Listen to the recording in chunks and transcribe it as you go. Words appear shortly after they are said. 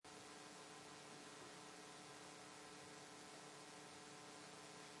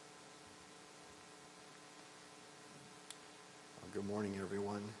morning,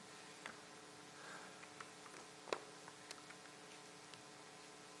 everyone.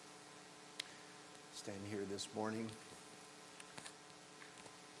 Stand here this morning.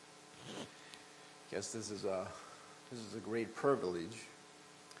 Guess this is a great privilege,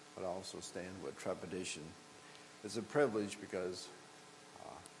 but I also stand with trepidation. It's a privilege because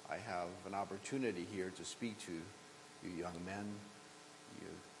I have an opportunity here to speak to you young men, you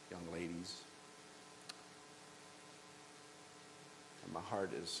young ladies. And my heart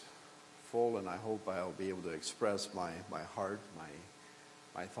is full, and I hope I'll be able to express my heart,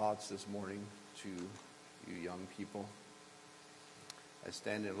 my thoughts this morning to you young people. I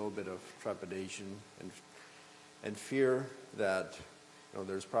stand in a little bit of trepidation and fear that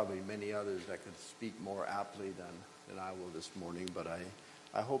there's probably many others that could speak more aptly than I will this morning, but I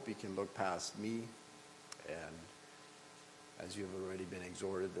hope you can look past me, and as you have already been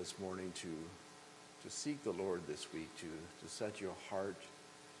exhorted this morning to seek the Lord this week, to set your heart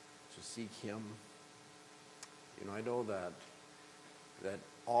to seek Him. I know that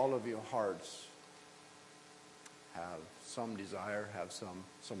all of your hearts have some desire, have some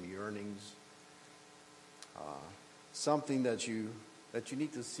yearnings, something that you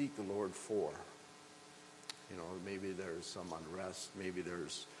need to seek the Lord for. Maybe there's some unrest, maybe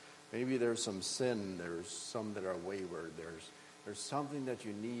there's some sin, there's some that are wayward, there's something that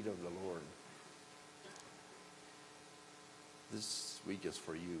you need of the Lord. This week is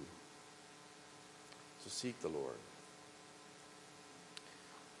for you to seek the Lord.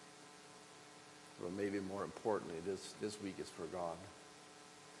 But maybe more importantly, this week is for God.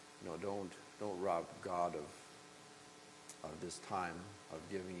 Don't rob God of this time of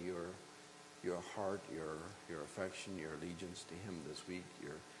giving your heart, your affection, your allegiance to Him this week,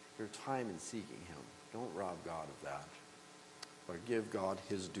 your time in seeking Him. Don't rob God of that, but give God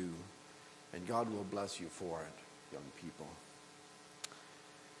His due, and God will bless you for it, young people.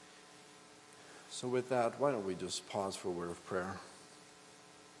 So with that, why don't we just pause for a word of prayer?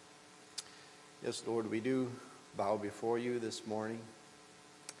 Yes, Lord, we do bow before you this morning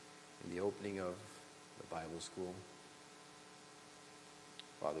in the opening of the Bible school.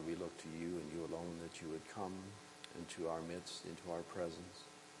 Father, we look to you and you alone, that you would come into our midst, into our presence.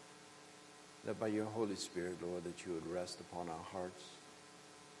 That by your Holy Spirit, Lord, that you would rest upon our hearts,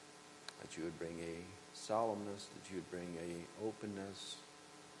 that you would bring a solemnness, that you would bring a openness,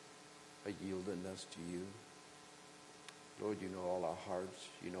 a yieldedness to you. Lord, you know all our hearts,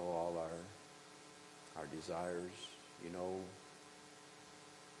 you know all our desires, you know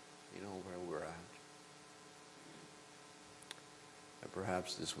where we're at. And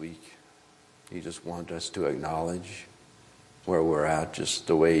perhaps this week you just want us to acknowledge where we're at, just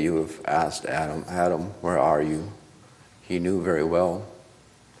the way you have asked Adam, where are you? He knew very well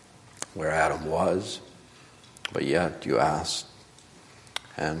where Adam was, but yet you asked.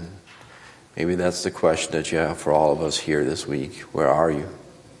 And maybe that's the question that you have for all of us here this week. Where are you?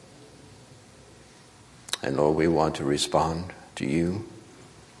 And Lord, we want to respond to you.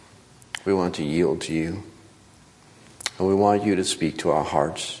 We want to yield to you. And we want you to speak to our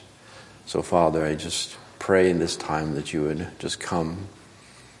hearts. So Father, I just pray in this time that you would just come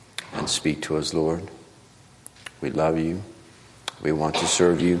and speak to us, Lord. We love you. We want to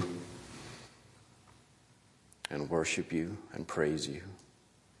serve you and worship you and praise you.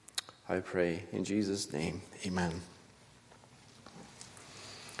 I pray in Jesus' name, amen.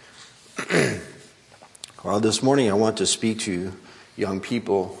 Well, this morning I want to speak to young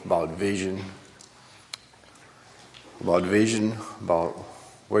people about vision, about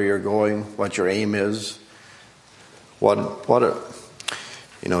where you're going, what your aim is. You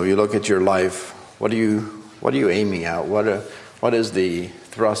look at your life, what are you aiming at? What is the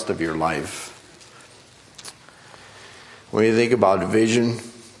thrust of your life? When you think about vision,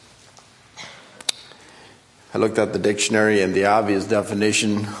 I looked at the dictionary, and the obvious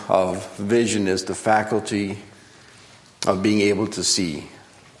definition of vision is the faculty of being able to see.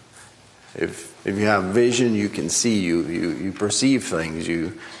 If you have vision, you can see. You perceive things.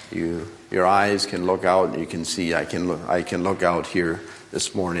 Your eyes can look out, and you can see. I can look out here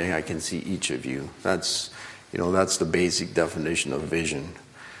this morning. I can see each of you. That's the basic definition of vision.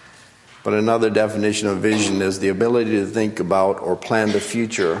 But another definition of vision is the ability to think about or plan the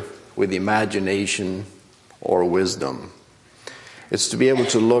future with imagination or wisdom. It's to be able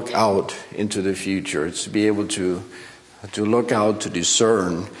to look out into the future. It's to be able to look out, to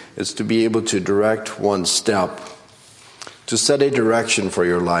discern. It's to be able to direct one step, to set a direction for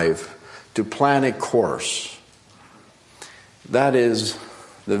your life, to plan a course. That is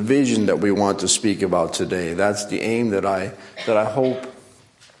the vision that we want to speak about today. That's the aim that I hope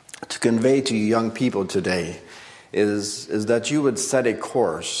to convey to you young people today. is that you would set a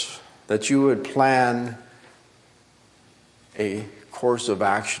course, that you would plan a course of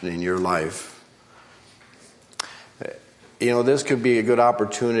action in your life. This could be a good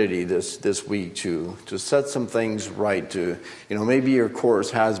opportunity this week to set some things right. Maybe your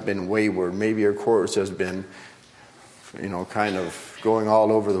course has been wayward. Maybe your course has been, kind of going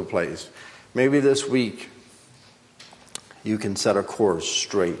all over the place. Maybe this week you can set a course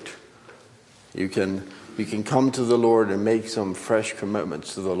straight. You can come to the Lord and make some fresh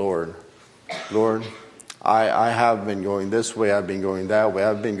commitments to the Lord. Lord, I have been going this way. I've been going that way.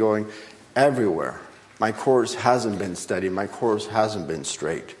 I've been going everywhere. My course hasn't been steady. My course hasn't been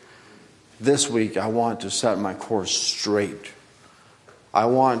straight. This week, I want to set my course straight. I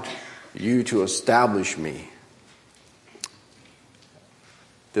want you to establish me.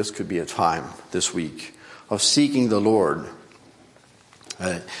 This could be a time this week of seeking the Lord.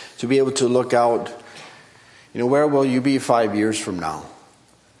 To be able to look out, where will you be 5 years from now?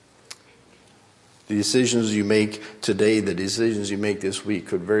 The decisions you make today, the decisions you make this week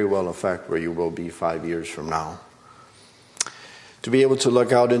could very well affect where you will be 5 years from now. To be able to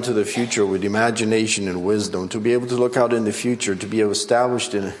look out into the future with imagination and wisdom, to be able to look out in the future, to be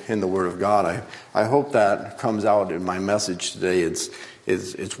established in the Word of God. I hope that comes out in my message today. It's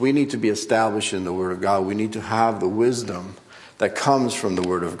we need to be established in the Word of God. We need to have the wisdom that comes from the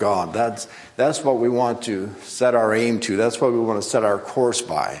Word of God. That's what we want to set our aim to. That's what we want to set our course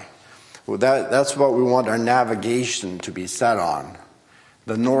by. Well, that's what we want our navigation to be set on.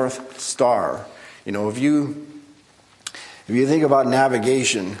 The North Star. If you think about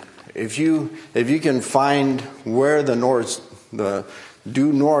navigation, if you can find where the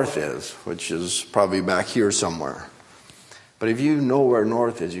due north is, which is probably back here somewhere. But if you know where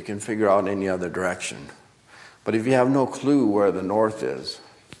north is, you can figure out any other direction. But if you have no clue where the north is,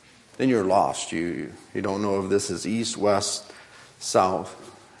 then you're lost. You don't know if this is east, west, south.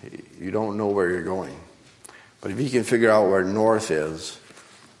 You don't know where you're going. But if you can figure out where north is,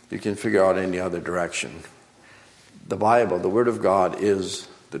 you can figure out any other direction. The Bible, the Word of God, is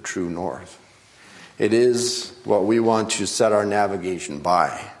the true north. It is what we want to set our navigation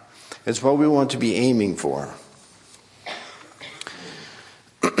by. It's what we want to be aiming for.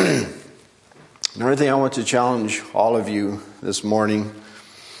 Another thing I want to challenge all of you this morning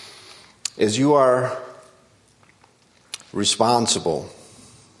is you are responsible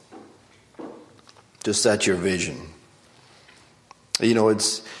to set your vision.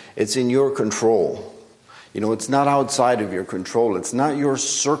 It's in your control. It's not outside of your control. It's not your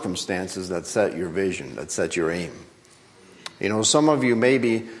circumstances that set your vision, that set your aim. Some of you may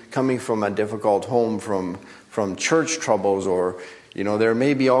be coming from a difficult home, from church troubles, or there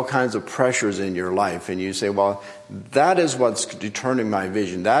may be all kinds of pressures in your life, and you say, well, that is what's determining my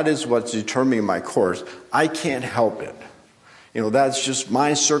vision. That is what's determining my course. I can't help it. That's just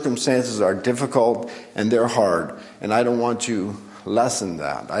my circumstances are difficult and they're hard, and I don't want to lessen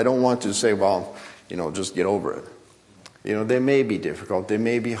that. I don't want to say, well, just get over it. They may be difficult, they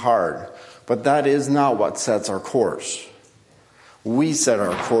may be hard, but that is not what sets our course. We set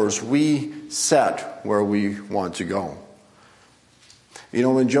our course. We set where we want to go.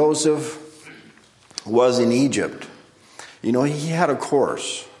 When Joseph was in Egypt, he had a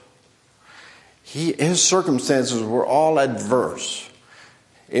course. His circumstances were all adverse.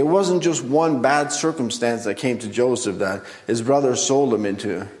 It wasn't just one bad circumstance that came to Joseph that his brothers sold him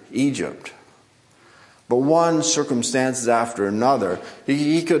into Egypt. But one circumstance after another.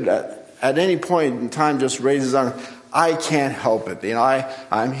 He could at any point in time just raise his arm. I can't help it.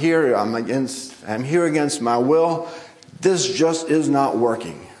 I'm here against my will. This just is not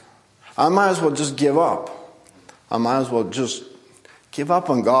working. I might as well just give up. I might as well just give up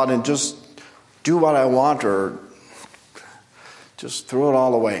on God and just do what I want, or just throw it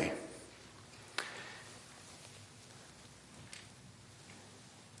all away.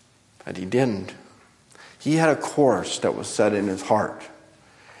 But he didn't. He had a course that was set in his heart.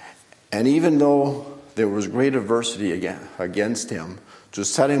 And even though there was great adversity against him to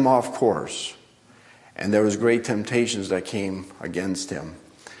set him off course, and there was great temptations that came against him,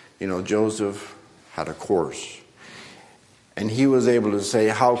 Joseph had a course. And he was able to say,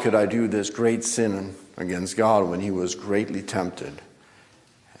 how could I do this great sin against God when he was greatly tempted?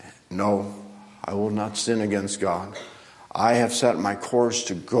 No, I will not sin against God. I have set my course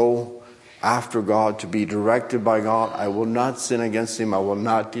to go after God, to be directed by God. I will not sin against him. I will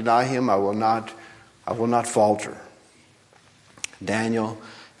not deny him. I will not falter. Daniel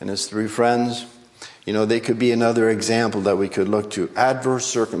and his 3 friends, they could be another example that we could look to. Adverse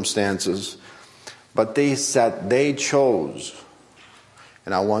circumstances, but they chose,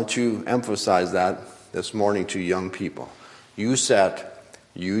 and I want to emphasize that this morning to young people. You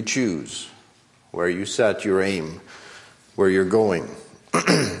choose where you set your aim, where you're going.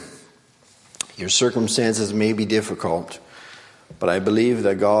 Your circumstances may be difficult, but I believe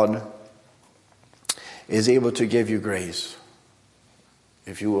that God is able to give you grace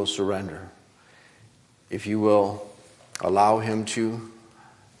if you will surrender, if you will allow Him to.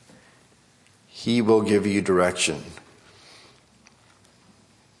 He will give you direction.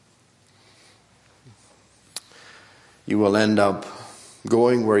 You will end up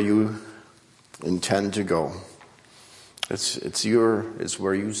going where you intend to go. It's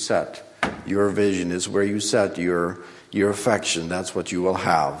where you set your vision. It's where you set your affection. That's what you will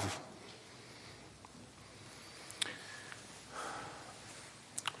have.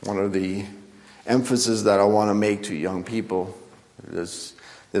 One of the emphasis that I want to make to young people this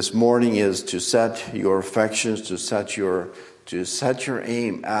morning is to set your affections, to set your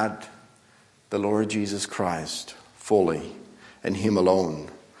aim at the Lord Jesus Christ fully and Him alone.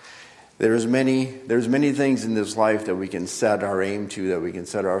 There's many things in this life that we can set our aim to, that we can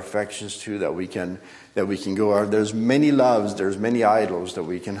set our affections to, that we can go out. There's many loves, there's many idols that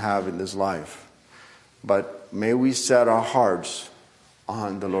we can have in this life. But may we set our hearts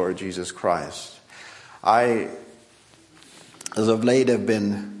on the Lord Jesus Christ. I, as of late, have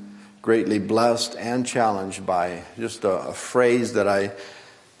been greatly blessed and challenged by just a phrase that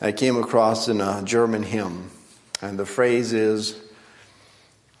I came across in a German hymn. And the phrase is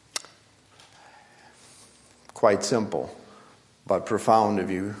quite simple, but profound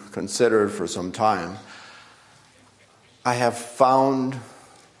if you consider it for some time. I have found,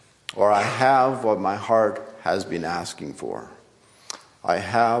 or I have what my heart has been asking for. I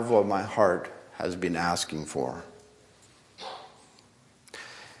have what my heart has been asking for.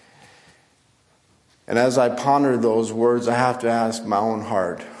 And as I ponder those words, I have to ask my own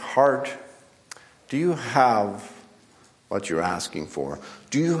heart, do you have what you're asking for?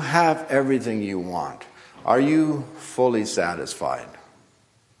 Do you have everything you want? Are you fully satisfied?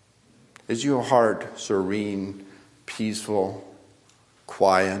 Is your heart serene, peaceful,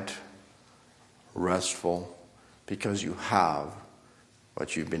 quiet, restful, because you have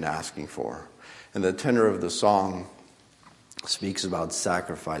what you've been asking for? And the tenor of the song speaks about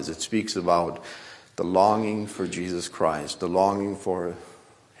sacrifice. It speaks about the longing for Jesus Christ, the longing for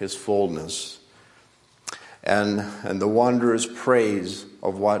His fullness, and the wondrous praise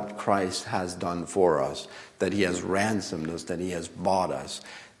of what Christ has done for us, that He has ransomed us, that He has bought us,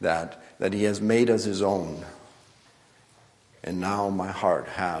 that He has made us His own. And now my heart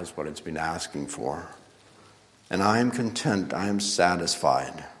has what it's been asking for. And I am content, I am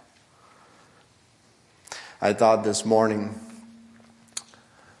satisfied. I thought this morning,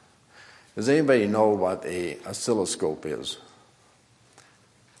 does anybody know what an oscilloscope is?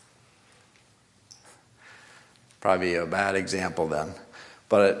 Probably a bad example then.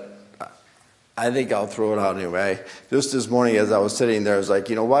 But I think I'll throw it out anyway. Just this morning as I was sitting there, I was like,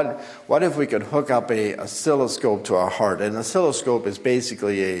 you know what if we could hook up an oscilloscope to our heart? An oscilloscope is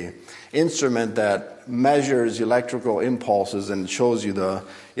basically an instrument that measures electrical impulses and shows you the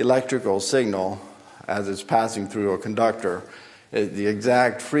electrical signal as it's passing through a conductor, the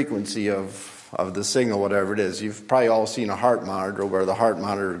exact frequency of the signal, whatever it is. You've probably all seen a heart monitor where the heart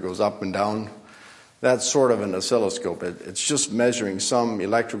monitor goes up and down. That's sort of an oscilloscope. It's just measuring some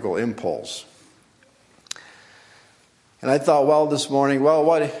electrical impulse. And I thought, this morning,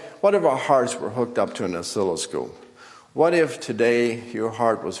 what if our hearts were hooked up to an oscilloscope? What if today your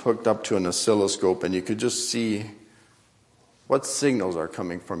heart was hooked up to an oscilloscope and you could just see what signals are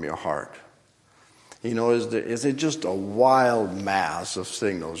coming from your heart? You know, is it just a wild mass of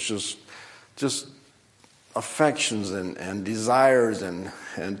signals, just affections and desires and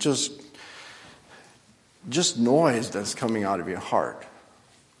just noise that's coming out of your heart?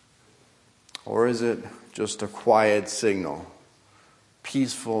 Or is it just a quiet signal,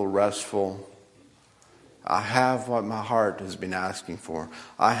 peaceful, restful? I have what my heart has been asking for.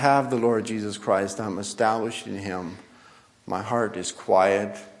 I have the Lord Jesus Christ. I'm established in Him. My heart is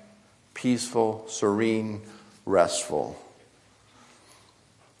quiet, peaceful, serene, restful.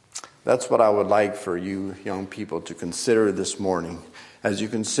 That's what I would like for you young people to consider this morning. As you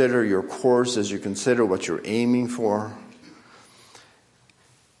consider your course, as you consider what you're aiming for,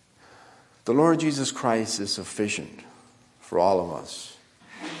 the Lord Jesus Christ is sufficient for all of us.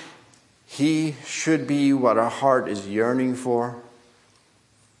 He should be what our heart is yearning for.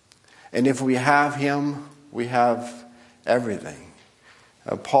 And if we have Him, we have everything.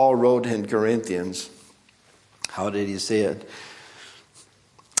 Paul wrote in Corinthians, how did he say it?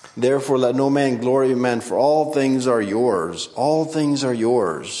 Therefore, let no man glory in man, for all things are yours. All things are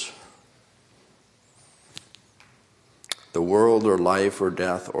yours. The world or life or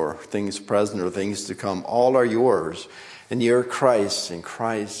death or things present or things to come, all are yours. And you're Christ, and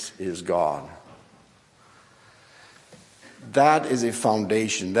Christ is God. That is a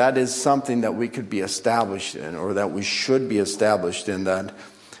foundation. That is something that we could be established in, or that we should be established in, that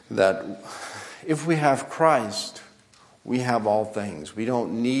if we have Christ, we have all things. We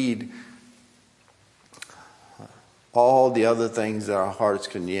don't need all the other things that our hearts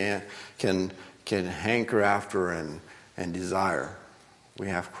can hanker after and desire. We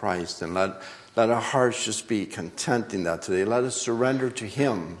have Christ, and let our hearts just be content in that today. Let us surrender to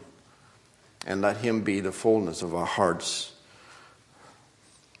Him, and let Him be the fullness of our hearts.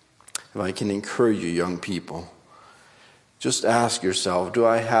 If I can encourage you, young people, just ask yourself, do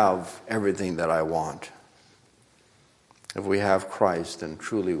I have everything that I want? If we have Christ, then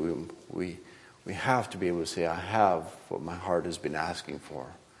truly we have to be able to say, I have what my heart has been asking for.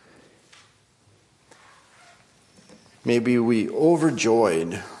 Maybe we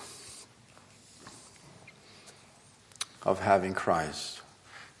overjoyed of having Christ.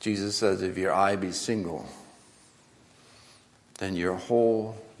 Jesus says, if your eye be single, then your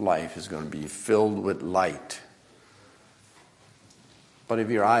whole life is going to be filled with light. But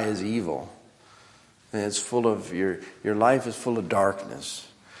if your eye is evil, then it's full of your life is full of darkness.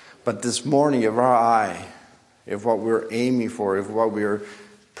 But this morning, if our eye, if what we're aiming for, if what we're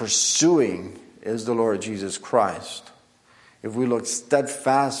pursuing is the Lord Jesus Christ, if we look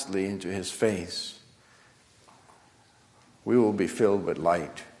steadfastly into His face, we will be filled with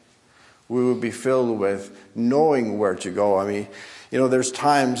light. We will be filled with knowing where to go. I mean, there's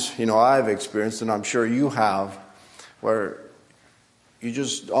times, I've experienced, and I'm sure you have, where you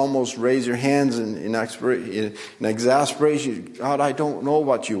just almost raise your hands in exasperation. God, I don't know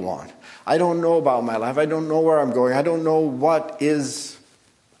what you want. I don't know about my life. I don't know where I'm going. I don't know what is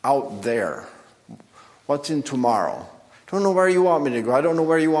out there. What's in tomorrow. I don't know where you want me to go. I don't know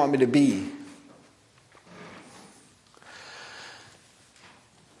where you want me to be.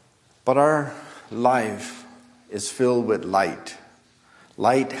 But our life is filled with light.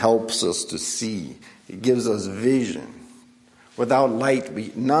 Light helps us to see. It gives us vision. Without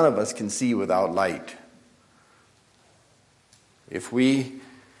light, none of us can see without light. If we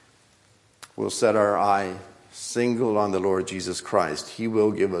will set our eye single on the Lord Jesus Christ, He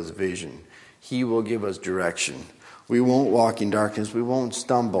will give us vision. He will give us direction. We won't walk in darkness. We won't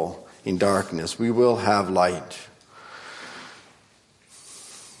stumble in darkness. We will have light.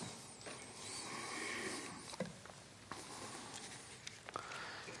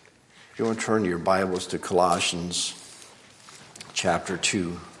 If you want to turn your Bibles to Colossians chapter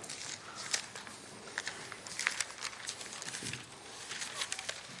 2.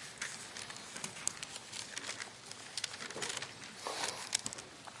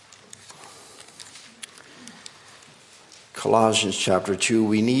 Colossians chapter 2,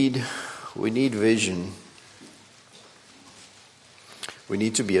 we need vision. We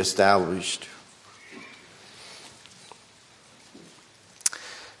need to be established.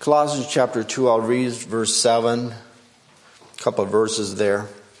 Colossians chapter 2, I'll read verse 7, a couple of verses there.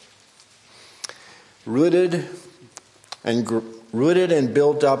 Rooted and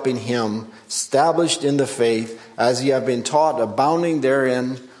built up in Him, established in the faith, as ye have been taught, abounding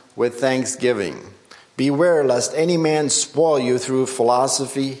therein with thanksgiving. Beware lest any man spoil you through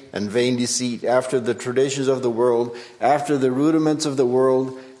philosophy and vain deceit, after the traditions of the world, after the rudiments of the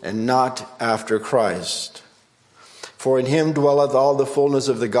world, and not after Christ. For in Him dwelleth all the fullness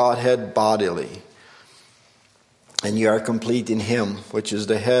of the Godhead bodily. And ye are complete in Him, which is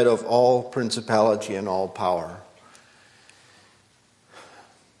the head of all principality and all power.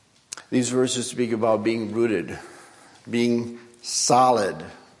 These verses speak about being rooted, being solid.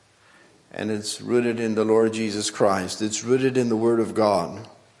 And it's rooted in the Lord Jesus Christ. It's rooted in the Word of God.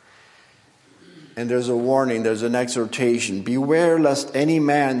 And there's a warning, there's an exhortation. Beware lest any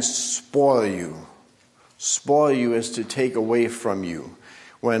man spoil you. Spoil you is to take away from you.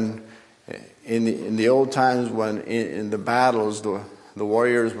 When in the old times, when in the battles, the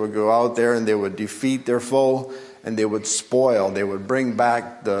warriors would go out there and they would defeat their foe, and they would spoil. They would bring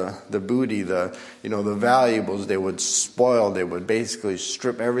back the booty, the valuables. They would spoil. They would basically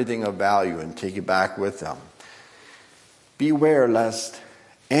strip everything of value and take it back with them. Beware lest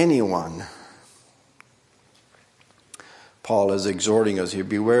anyone, Paul is exhorting us here,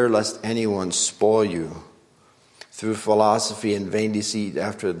 beware lest anyone spoil you through philosophy and vain deceit,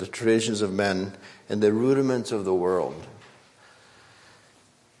 after the traditions of men and the rudiments of the world.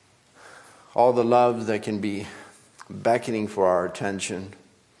 All the loves that can be beckoning for our attention,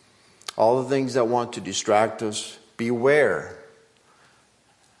 all the things that want to distract us, beware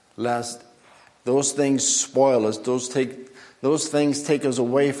lest Those things spoil us. Those things take us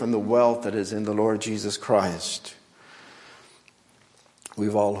away from the wealth that is in the Lord Jesus Christ.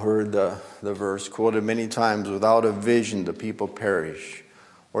 We've all heard the verse quoted many times, without a vision the people perish,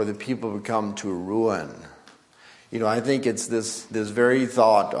 or the people become to ruin. I think it's this very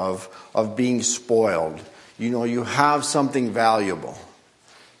thought of being spoiled. You have something valuable,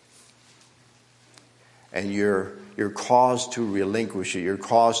 and you're caused to relinquish it. You're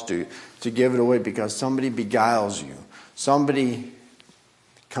caused to give it away because somebody beguiles you. Somebody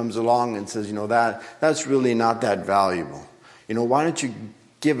comes along and says, that's really not that valuable. Why don't you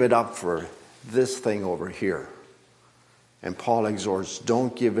give it up for this thing over here? And Paul exhorts,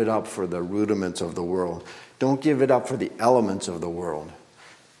 don't give it up for the rudiments of the world. Don't give it up for the elements of the world.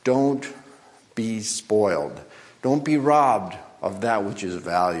 Don't be spoiled. Don't be robbed of that which is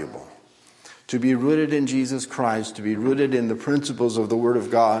valuable. To be rooted in Jesus Christ, to be rooted in the principles of the Word of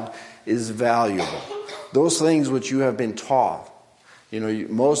God is valuable. Those things which you have been taught.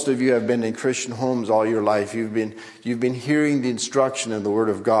 Most of you have been in Christian homes all your life. You've been hearing the instruction in the Word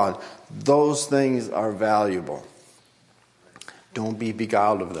of God. Those things are valuable. Don't be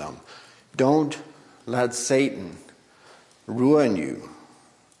beguiled of them. Don't let Satan ruin you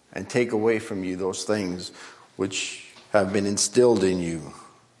and take away from you those things which have been instilled in you.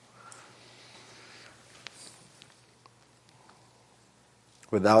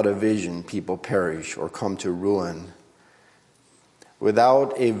 Without a vision, people perish or come to ruin.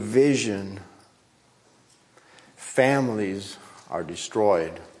 Without a vision, families are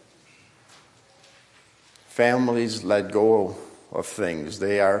destroyed. Families let go of things.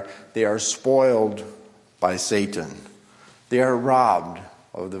 They are spoiled by Satan. They are robbed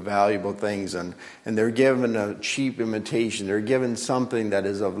of the valuable things, and they're given a cheap imitation. They're given something that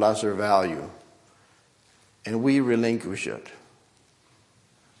is of lesser value. And we relinquish it.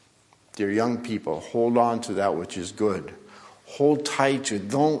 Dear young people, hold on to that which is good. Hold tight to it.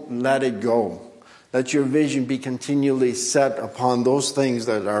 Don't let it go. Let your vision be continually set upon those things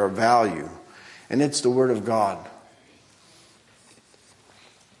that are of value. And it's the Word of God.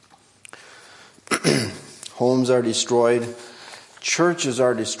 Homes are destroyed. Churches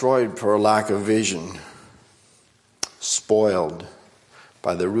are destroyed for a lack of vision. Spoiled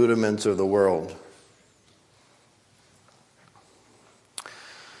by the rudiments of the world.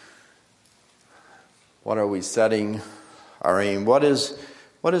 What are we setting our aim? What is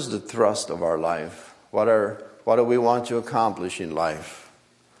the thrust of our life? What do we want to accomplish in life?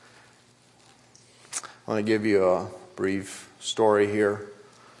 I want to give you a brief story here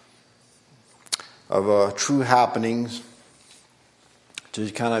of true happenings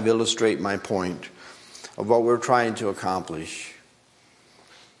to kind of illustrate my point of what we're trying to accomplish.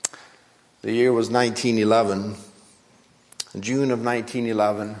 The year was 1911, June of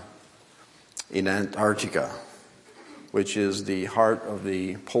 1911, in Antarctica, which is the heart of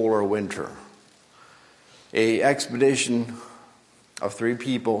the polar winter. An expedition of 3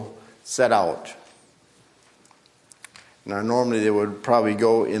 people set out. Now, normally they would probably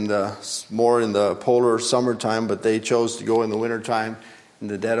go more in the polar summertime, but they chose to go in the wintertime, in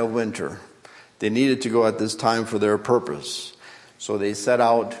the dead of winter. They needed to go at this time for their purpose. So they set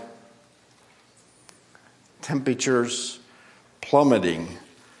out, temperatures plummeting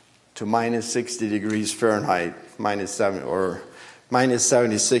to minus 60 degrees Fahrenheit, minus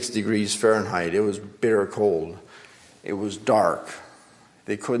 76 degrees Fahrenheit. It was bitter cold. It was dark.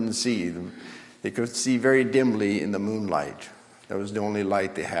 They couldn't see. They could see very dimly in the moonlight. That was the only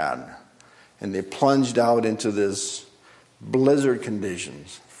light they had. And they plunged out into this blizzard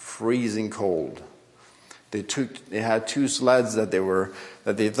conditions, freezing cold. They had 2 sleds that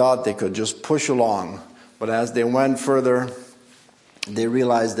they thought they could just push along. But as they went further, they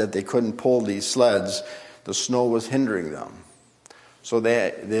realized that they couldn't pull these sleds. The snow was hindering them. So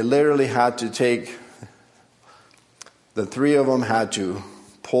they literally had to take, the 3 of them had to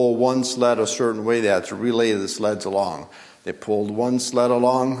pull one sled a certain way. They had to relay the sleds along. They pulled one sled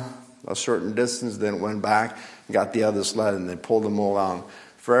along a certain distance, then went back, got the other sled, and they pulled them along.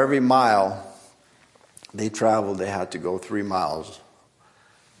 For every mile they traveled, they had to go 3 miles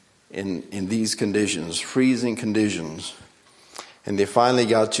in these conditions, freezing conditions. And they finally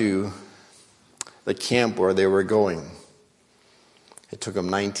got to the camp where they were going. It took them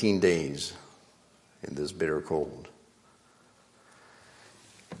 19 days in this bitter cold.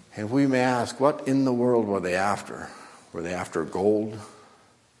 And we may ask, what in the world were they after? Were they after gold?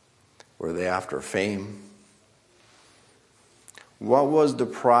 Were they after fame? What was the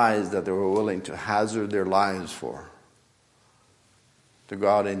prize that they were willing to hazard their lives for? To go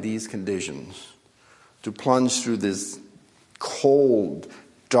out in these conditions, to plunge through this cold,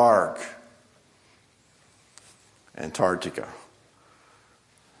 dark, Antarctica.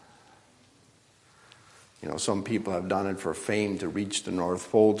 You know, some people have done it for fame, to reach the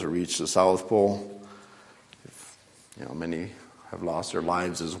North Pole, to reach the South Pole. You know, many have lost their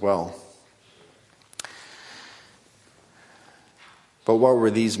lives as well. But what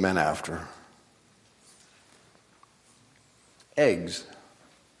were these men after? Eggs.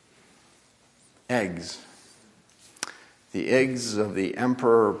 Eggs. The eggs of the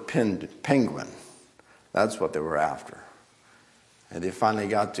emperor penguin. That's what they were after. And they finally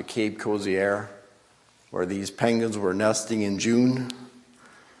got to Cape Cozier, where these penguins were nesting in June,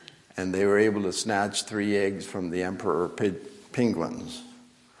 and they were able to snatch 3 eggs from the emperor penguins.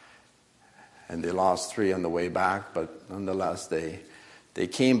 And they lost 3 on the way back, but nonetheless they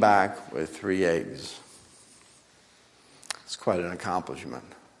came back with 3 eggs. It's quite an accomplishment.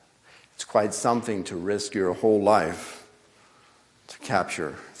 It's quite something to risk your whole life to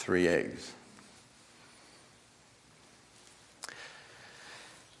capture 3 eggs.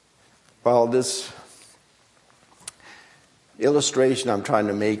 Well, this illustration I'm trying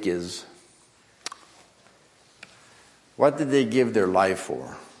to make is, what did they give their life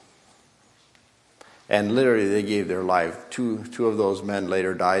for? And literally they gave their life. Two of those men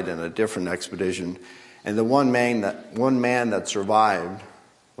later died in a different expedition. And the one man that survived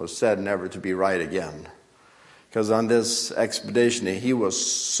was said never to be right again. Because on this expedition, he was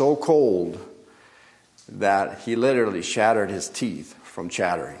so cold that he literally shattered his teeth from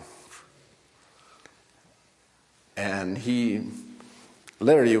chattering. And he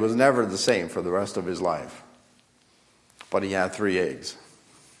literally was never the same for the rest of his life. But he had 3 eggs.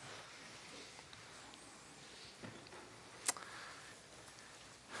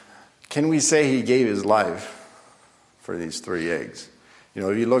 Can we say he gave his life for these 3 eggs? You know,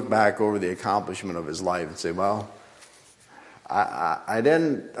 if you look back over the accomplishment of his life and say, well, I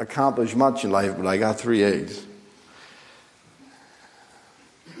didn't accomplish much in life, but I got 3 eggs.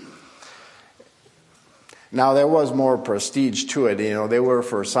 Now, there was more prestige to it. You know, they were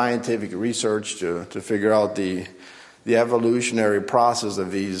for scientific research to figure out the evolutionary process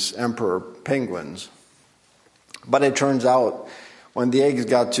of these emperor penguins. But it turns out, when the eggs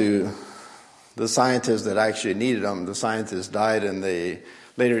got to the scientists that actually needed them, the scientists died, and they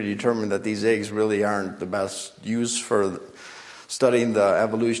later determined that these eggs really aren't the best use for studying the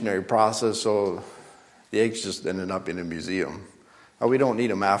evolutionary process, so the eggs just ended up in a museum. Now, we don't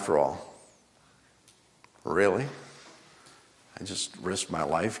need them after all. Really? I just risked my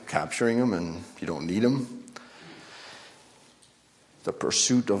life capturing them, and you don't need them? The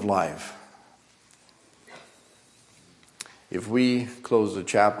pursuit of life. If we close the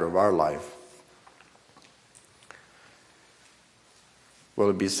chapter of our life, will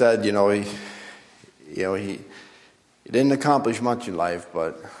it be said, he didn't accomplish much in life,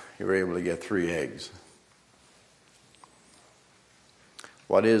 but he was able to get 3 eggs.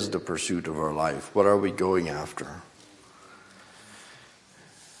 What is the pursuit of our life? What are we going after?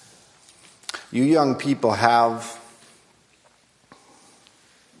 You young people have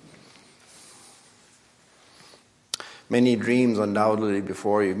many dreams undoubtedly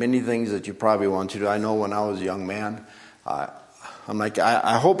before you, many things that you probably want to do. I know when I was a young man, I'm like,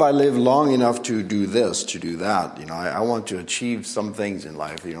 I hope I live long enough to do this, to do that. You know, I want to achieve some things in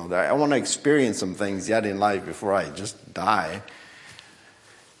life. You know, I want to experience some things yet in life before I just die.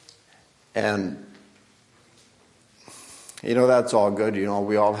 And, you know, that's all good. You know,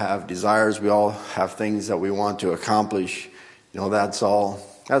 we all have desires. We all have things that we want to accomplish. You know, that's all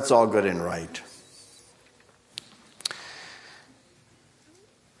good and right.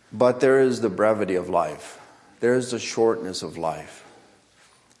 But there is the brevity of life. There is the shortness of life.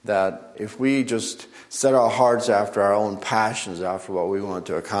 That if we just set our hearts after our own passions, after what we want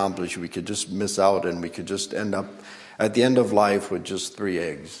to accomplish, we could just miss out, and we could just end up at the end of life with just 3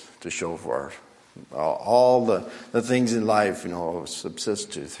 eggs to show for it. All the things in life, you know,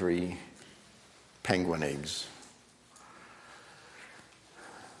 subsist to 3 penguin eggs.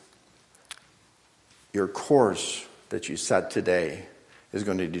 Your course that you set today is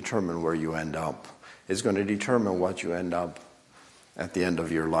going to determine where you end up. It's going to determine what you end up at the end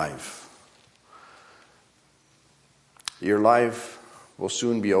of your life. Your life will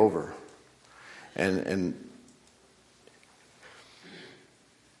soon be over. And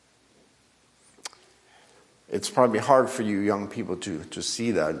it's probably hard for you young people to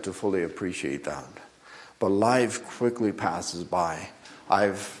see that, to fully appreciate that. But life quickly passes by.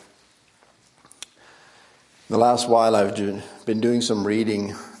 The last while I've been doing some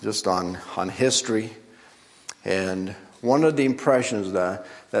reading just on history, and one of the impressions that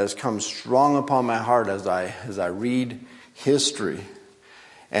has come strong upon my heart as I read history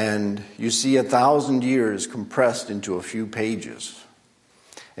And you see 1,000 years compressed into a few pages.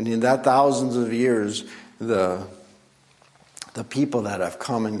 And in that thousands of years, the people that have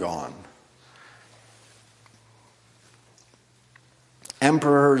come and gone,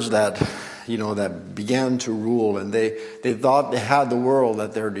 emperors that began to rule, and they thought they had the world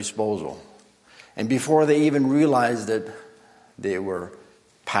at their disposal. And before they even realized it, they were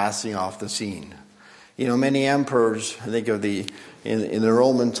passing off the scene. Many emperors, I think of in the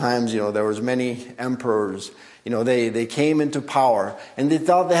Roman times, there was many emperors. They came into power, and they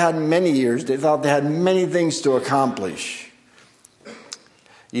thought they had many years. They thought they had many things to accomplish.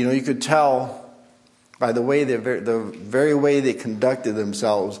 You could tell by the very way they conducted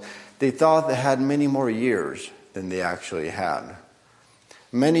themselves. They thought they had many more years than they actually had.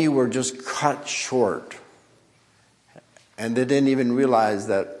 Many were just cut short, and they didn't even realize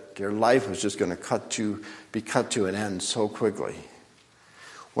that their life was just going to be cut to an end so quickly.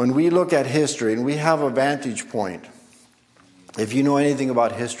 When we look at history, and we have a vantage point, if you know anything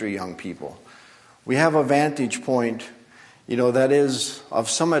about history, young people, we have a vantage point, that is of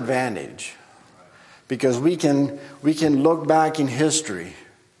some advantage, because we can look back in history,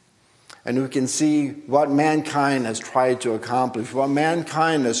 and we can see what mankind has tried to accomplish, what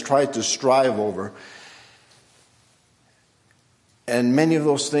mankind has tried to strive over, and many of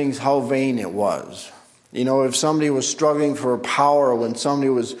those things, how vain it was. If somebody was struggling for power, when somebody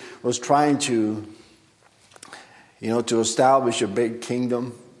was trying to establish a big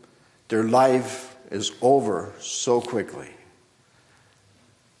kingdom, their life is over so quickly.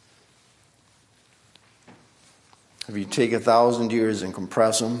 If you take 1,000 years and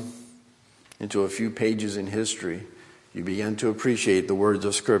compress them into a few pages in history, you begin to appreciate the words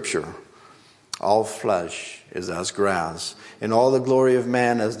of Scripture. All flesh is as grass, and all the glory of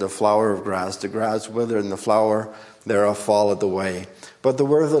man as the flower of grass. The grass withereth, and the flower thereof falleth away. But the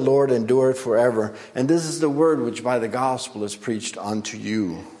word of the Lord endureth forever. And this is the word which by the gospel is preached unto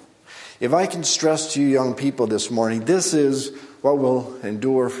you. If I can stress to you young people this morning, this is what will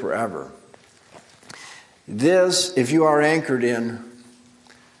endure forever. This, if you are anchored in,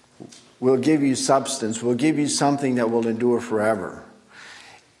 will give you substance, will give you something that will endure forever.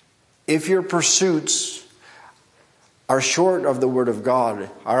 If your pursuits are short of the Word of God,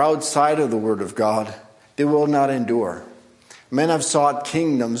 are outside of the Word of God, they will not endure. Men have sought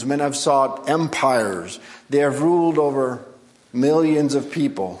kingdoms, men have sought empires. They have ruled over millions of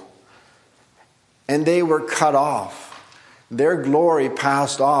people, and they were cut off. Their glory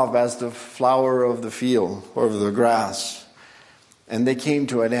passed off as the flower of the field or of the grass, and they came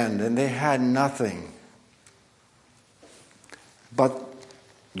to an end, and they had nothing. But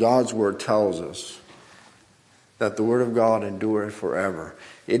God's word tells us that the word of God endureth forever.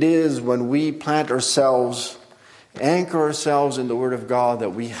 It is when we plant ourselves, anchor ourselves in the word of God,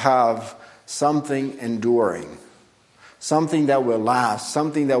 that we have something enduring, something that will last,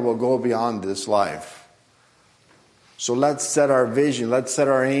 something that will go beyond this life. So let's set our vision, let's set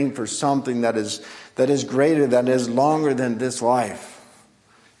our aim for something that is greater, that is longer than this life.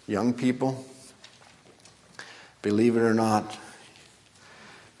 Young people, believe it or not,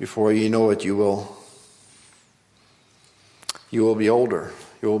 before you know it, you will be older.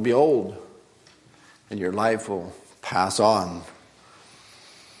 You will be old, and your life will pass on.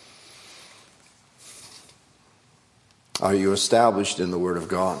 Are you established in the Word of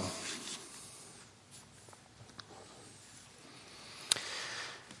God?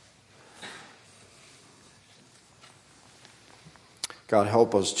 God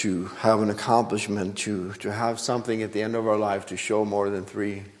help us to have an accomplishment, to have something at the end of our life to show more than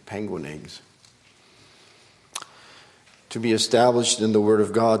 3 penguin eggs. To be established in the Word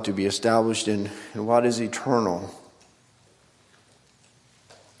of God, to be established in what is eternal.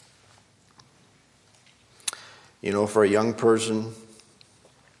 For a young person,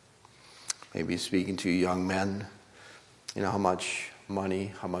 maybe speaking to young men, how much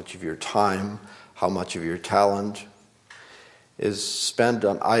money, how much of your time, how much of your talent is spent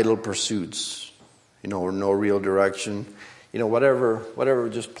on idle pursuits, or no real direction. Whatever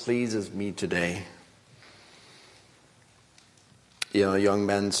just pleases me today. Young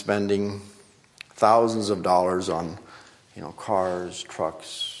men spending thousands of dollars on, cars,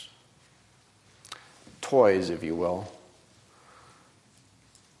 trucks, toys, if you will.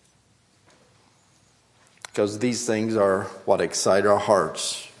 Because these things are what excite our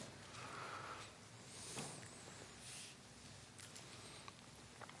hearts.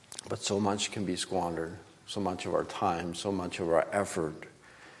 But so much can be squandered, so much of our time, so much of our effort.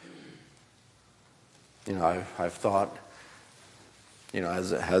 I've thought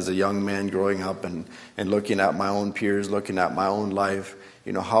as a young man growing up and looking at my own peers, looking at my own life,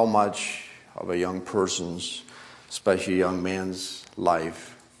 how much of a young person's, especially a young man's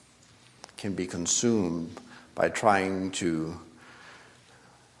life, can be consumed by trying to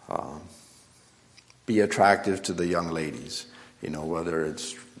be attractive to the young ladies. Whether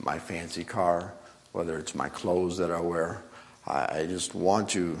it's my fancy car, whether it's my clothes that I wear. I just want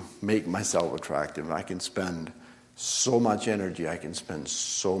to make myself attractive. I can spend so much energy, I can spend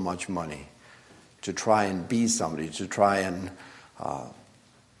so much money to try and be somebody, to try and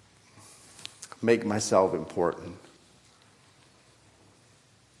make myself important.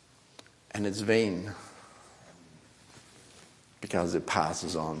 And it's vain, because it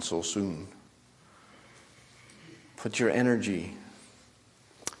passes on so soon. Put your energy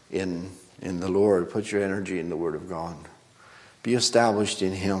in the Lord. Put your energy in the Word of God. Be established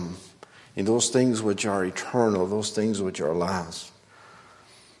in Him, in those things which are eternal, those things which are last.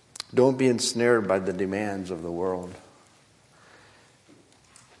 Don't be ensnared by the demands of the world.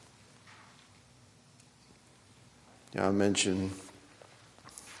 I mentioned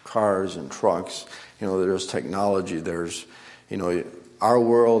cars and trucks. There's technology. There's, our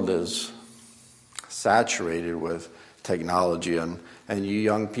world is saturated with technology, and you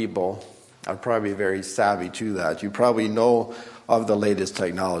young people are probably very savvy to that. You probably know of the latest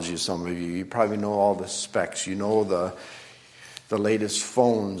technology, some of you. You probably know all the specs. You know the latest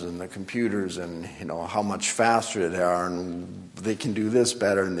phones and the computers, and how much faster they are, and they can do this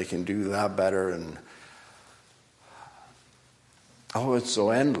better and they can do that better, and it's so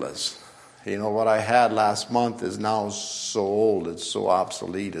endless. What I had last month is now so old, it's so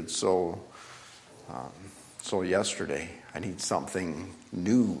obsolete, it's so yesterday. I need something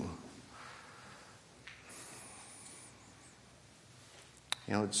new.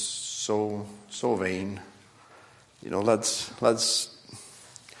 It's so vain. Let's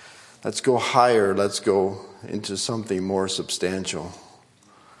go higher. Let's go into something more substantial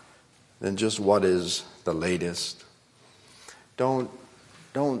than just what is the latest. Don't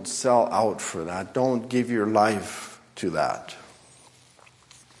sell out for that. Don't give your life to that.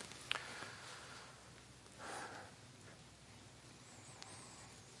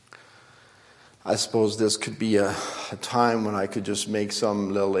 I suppose this could be a time when I could just make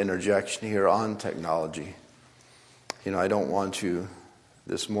some little interjection here on technology. I don't want to,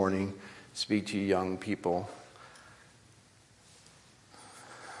 this morning, speak to you young people.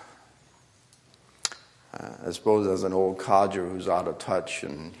 I suppose as an old codger who's out of touch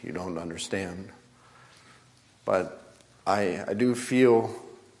and you don't understand. But I do feel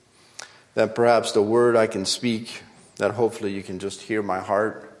that perhaps the word I can speak, that hopefully you can just hear my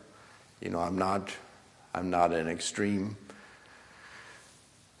heart. I'm not in extreme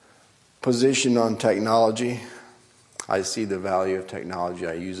position on technology. I see the value of technology.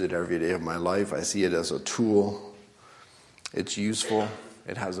 I use it every day of my life. I see it as a tool. It's useful.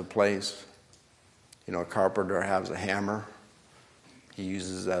 It has a place. A carpenter has a hammer. He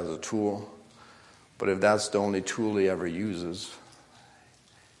uses it as a tool. But if that's the only tool he ever uses,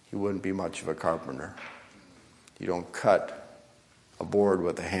 he wouldn't be much of a carpenter. You don't cut a board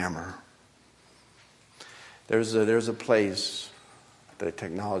with a hammer. There's a place that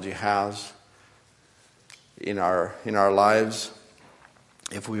technology has in our lives.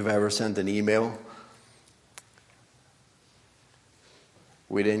 If we've ever sent an email,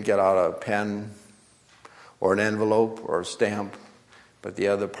 we didn't get out a pen or an envelope or a stamp, but the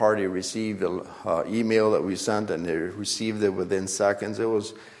other party received an email that we sent, and they received it within seconds.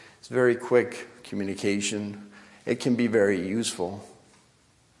 It's very quick communication. It can be very useful.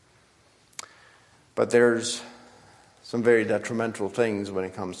 But there's some very detrimental things when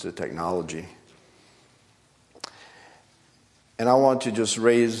it comes to technology. And I want to just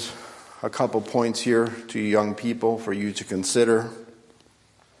raise a couple points here to young people for you to consider.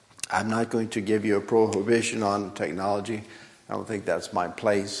 I'm not going to give you a prohibition on technology. I don't think that's my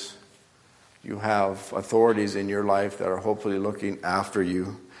place. You have authorities in your life that are hopefully looking after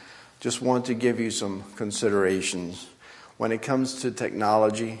you. Just want to give you some considerations. When it comes to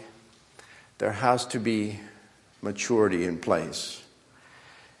technology, there has to be maturity in place.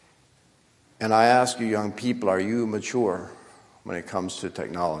 And I ask you, young people, are you mature when it comes to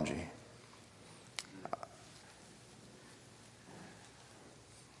technology?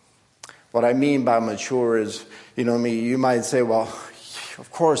 What I mean by mature is, you might say, well, of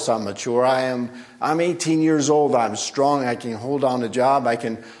course I'm mature. I'm 18 years old. I'm strong. I can hold down a job. I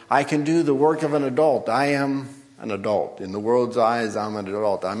can do the work of an adult. I am an adult. In the world's eyes, I'm an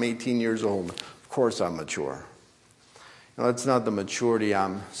adult. I'm 18 years old. Of course I'm mature. That's not the maturity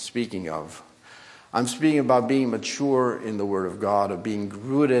I'm speaking of. I'm speaking about being mature in the Word of God, of being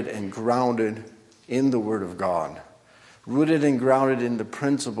rooted and grounded in the Word of God. Rooted and grounded in the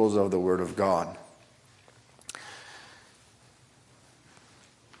principles of the Word of God.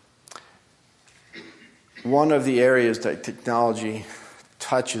 One of the areas that technology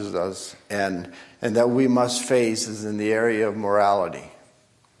touches us and that we must face is in the area of morality.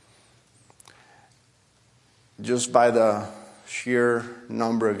 Just by the sheer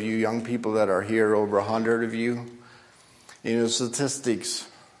number of you young people that are here, over 100 of you, statistics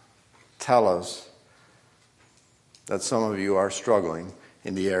tell us that some of you are struggling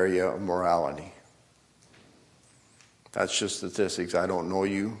in the area of morality. That's just statistics. I don't know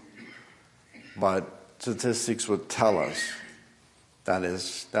you, but statistics would tell us that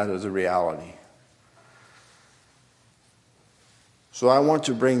is a reality. So I want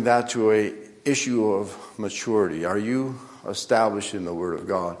to bring that to an issue of maturity. Are you established in the Word of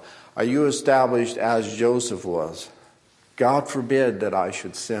God? Are you established as Joseph was? God forbid that I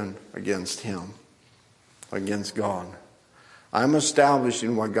should sin against him, against God. I'm established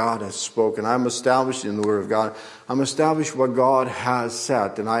in what God has spoken. I'm established in the Word of God. I'm established what God has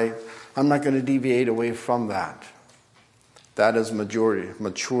said, and I'm not going to deviate away from that. That is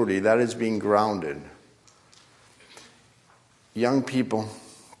maturity. That is being grounded. Young people,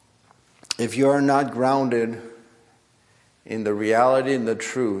 if you are not grounded in the reality and the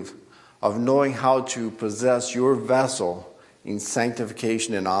truth of knowing how to possess your vessel in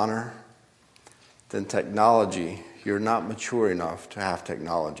sanctification and honor, then technology, you're not mature enough to have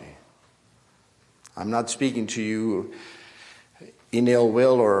technology. I'm not speaking to you in ill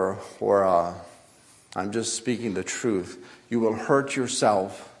will or I'm just speaking the truth. You will hurt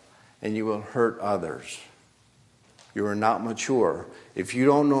yourself and you will hurt others. You are not mature if you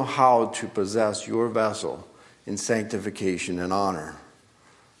don't know how to possess your vessel in sanctification and honor.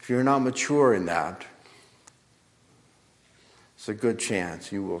 If you're not mature in that, it's a good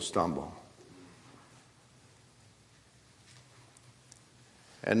chance you will stumble.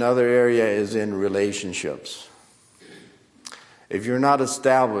 Another area is in relationships. If you're not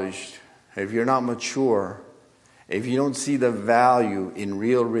established, if you're not mature, if you don't see the value in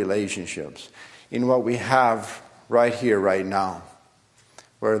real relationships, in what we have right here, right now,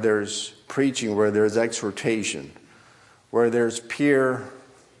 where there's preaching, where there's exhortation, where there's peer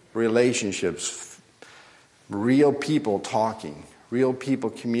relationships, real people talking, real people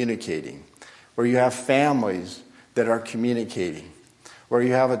communicating, where you have families that are communicating, where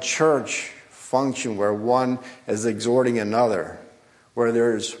you have a church function where one is exhorting another, where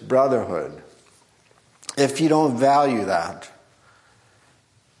there's brotherhood. If you don't value that,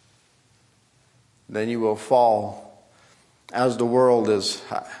 then you will fall as the world is.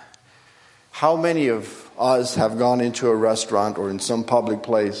 How many of us have gone into a restaurant or in some public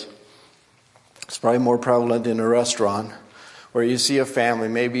place? It's probably more prevalent in a restaurant where you see a family,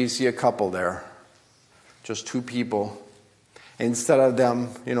 maybe you see a couple there, just two people. Instead of them,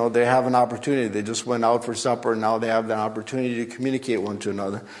 they have an opportunity. They just went out for supper and now they have the opportunity to communicate one to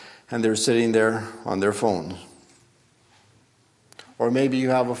another. And they're sitting there on their phones. Or maybe you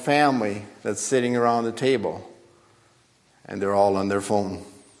have a family that's sitting around the table and they're all on their phone.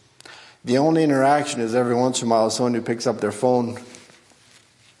 The only interaction is every once in a while someone who picks up their phone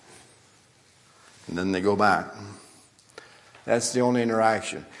and then they go back. That's the only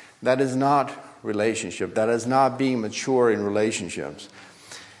interaction. That is not relationship. That is not being mature in relationships.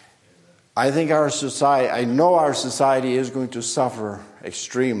 I know our society is going to suffer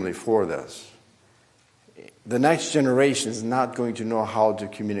extremely for this. The next generation is not going to know how to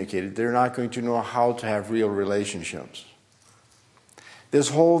communicate. They're not going to know how to have real relationships. This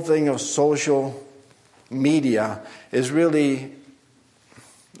whole thing of social media is really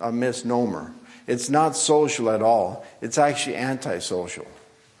a misnomer. It's not social at all. It's actually antisocial.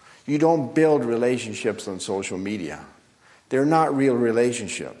 You don't build relationships on social media. They're not real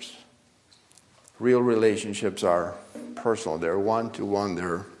relationships. Real relationships are personal. They're one-to-one.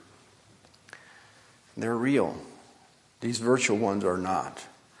 They're real. These virtual ones are not.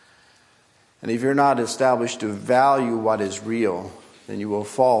 And if you're not established to value what is real, then you will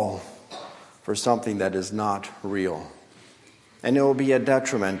fall for something that is not real. And it will be a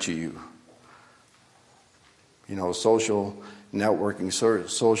detriment to you. Social networking,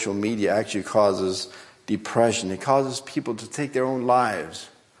 social media actually causes depression. It causes people to take their own lives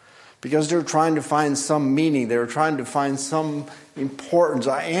because they're trying to find some meaning. They're trying to find some importance.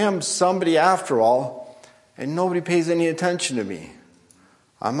 I am somebody after all, and nobody pays any attention to me.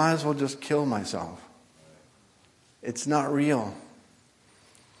 I might as well just kill myself. It's not real.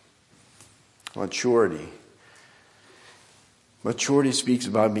 Maturity. Maturity speaks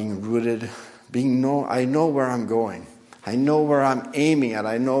about being rooted, I know where I'm going. I know where I'm aiming at.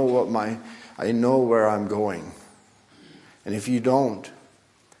 I know where I'm going. And if you don't,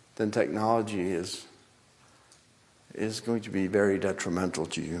 then technology is going to be very detrimental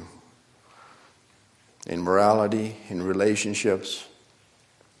to you. In morality, in relationships.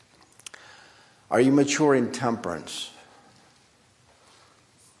 Are you mature in temperance?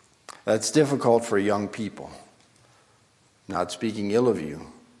 That's difficult for young people. Not speaking ill of you.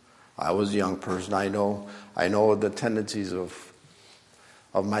 I was a young person. I know the tendencies of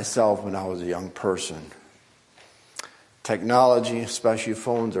myself when I was a young person. Technology, especially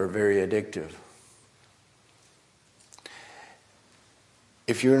phones, are very addictive.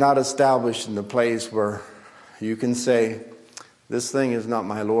 If you're not established in the place where you can say, this thing is not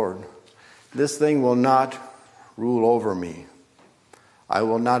my Lord. This thing will not rule over me. I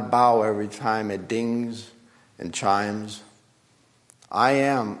will not bow every time it dings and chimes. I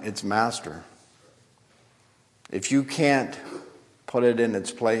am its master. If you can't put it in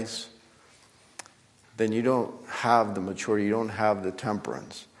its place, then you don't have the maturity, you don't have the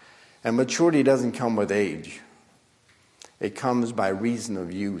temperance. And maturity doesn't come with age. It comes by reason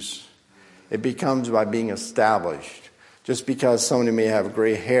of use. It becomes by being established. Just because somebody may have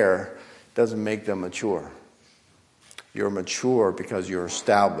gray hair doesn't make them mature. You're mature because you're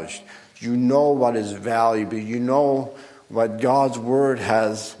established. You know what is valuable. You know what God's word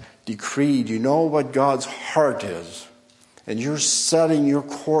has decreed. You know what God's heart is. And you're setting your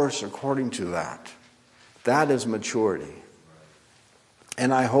course according to that. That is maturity.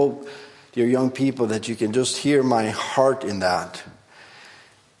 And I hope, dear young people, that you can just hear my heart in that.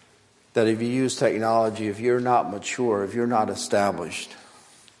 That if you use technology, if you're not mature, if you're not established,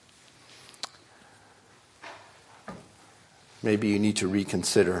 maybe you need to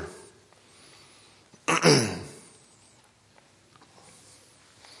reconsider.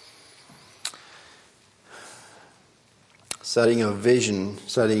 Setting a vision,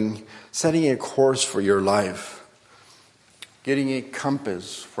 setting a course for your life. Getting a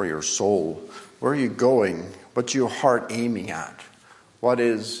compass for your soul. Where are you going? What's your heart aiming at? What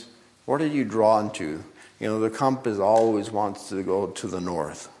are you drawn to? You know, the compass always wants to go to the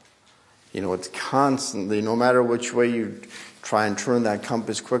north. You know, it's constantly, no matter which way you try and turn that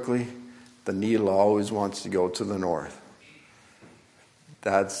compass quickly, the needle always wants to go to the north.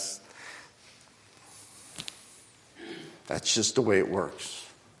 That's just the way it works.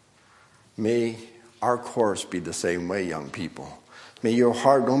 May our course be the same way, young people. May your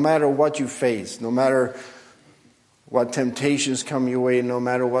heart, no matter what you face, no matter what temptations come your way, no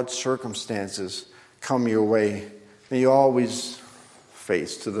matter what circumstances come your way, may you always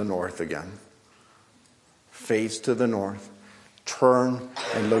face to the north again. Face to the north. Turn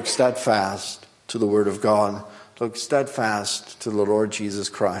and look steadfast to the Word of God. Look steadfast to the Lord Jesus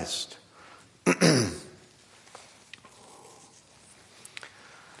Christ.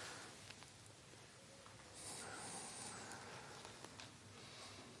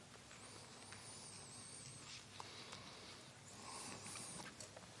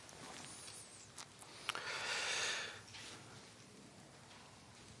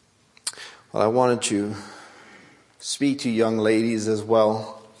 Well, I wanted to speak to young ladies as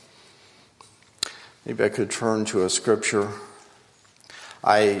well. Maybe I could turn to a scripture.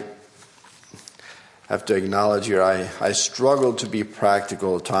 I have to acknowledge here, I struggle to be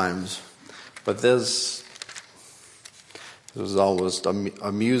practical at times. But this was always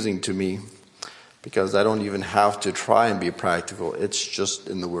amusing to me because I don't even have to try and be practical. It's just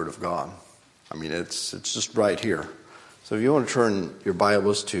in the Word of God. I mean, it's just right here. So if you want to turn your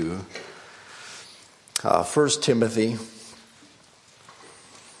Bibles to 1 Timothy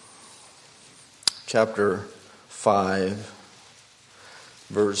chapter 5,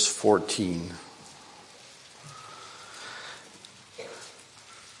 verse 14.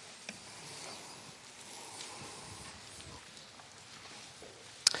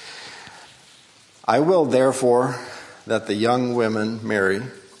 I will therefore that the young women marry,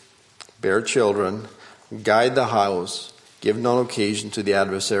 bear children, guide the house, give no occasion to the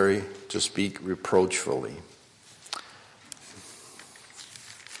adversary to speak reproachfully.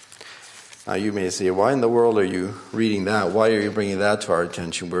 Now you may say, why in the world are you reading that? Why are you bringing that to our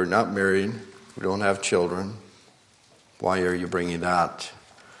attention? We're not married. We don't have children. Why are you bringing that?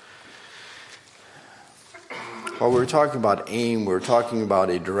 Well, we're talking about aim. We're talking about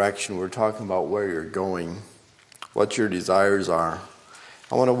a direction. We're talking about where you're going, what your desires are.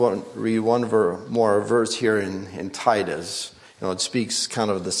 I want to read one more verse here in Titus. You know, it speaks kind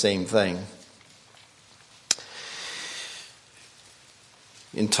of the same thing.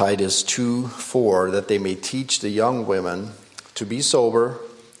 In Titus 2:4, that they may teach the young women to be sober,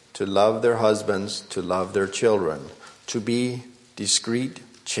 to to love their husbands, to love their children, to be discreet,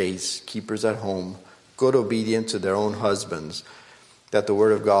 chaste, keepers at home, good, obedient to their own husbands, that the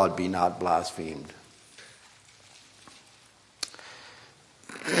word of God be not blasphemed.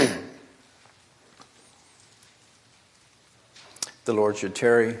 The Lord should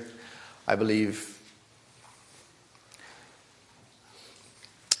tarry. I believe,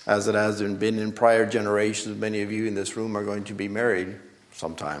 as it has been in prior generations, many of you in this room are going to be married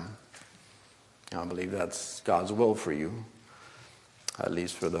sometime. I believe that's God's will for you, at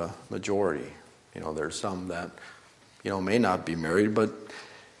least for the majority. There's some that, may not be married, but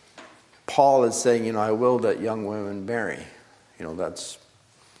Paul is saying, I will that young women marry. It's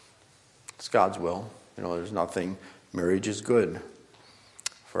God's will. There's nothing, marriage is good.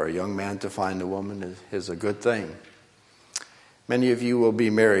 For a young man to find a woman is a good thing. Many of you will be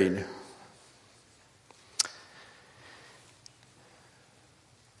married.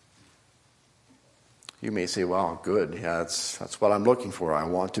 You may say, well, good. Yeah, that's what I'm looking for. I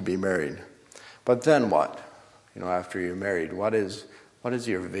want to be married. But then what? After you're married, what is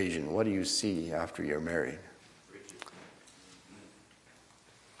your vision? What do you see after you're married?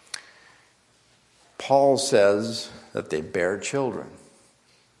 Paul says that they bear children.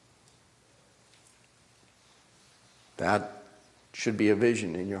 That should be a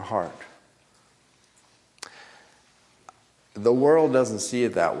vision in your heart. The world doesn't see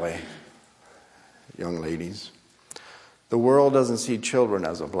it that way, young ladies. The world doesn't see children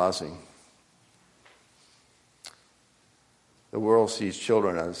as a blessing. The world sees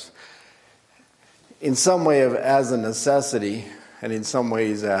children as, in some way, as a necessity, and in some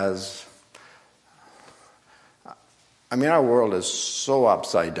ways as, our world is so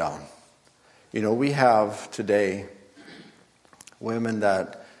upside down. We have today women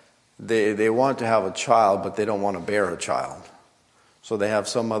that they want to have a child, but they don't want to bear a child. So they have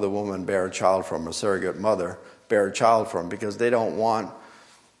some other woman bear a child from a surrogate mother, bear a child from, because they don't want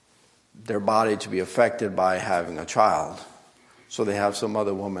their body to be affected by having a child. So they have some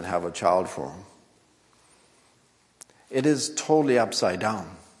other woman have a child for them. It is totally upside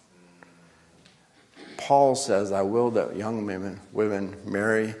down. Paul says, I will that young women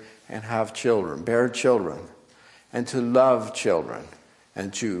marry and have children, bear children, and to love children,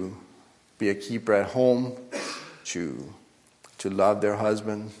 and to be a keeper at home, to love their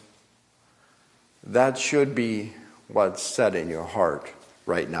husband. That should be what's set in your heart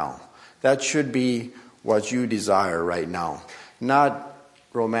right now. That should be what you desire right now. Not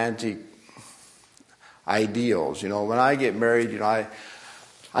romantic ideals. When I get married, I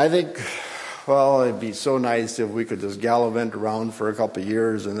think, well, it'd be so nice if we could just gallivant around for a couple of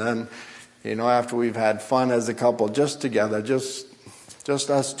years, and then, after we've had fun as a couple, just together, just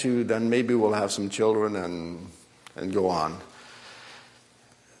us two, then maybe we'll have some children and go on.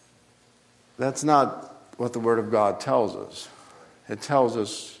 That's not what the Word of God tells us. It tells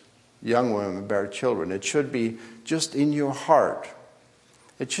us young women bear children. It should be just in your heart.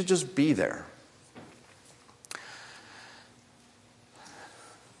 It should just be there.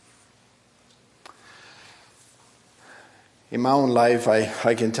 In my own life,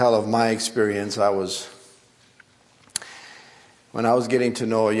 I can tell of my experience. When I was getting to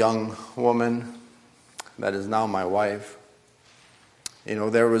know a young woman that is now my wife,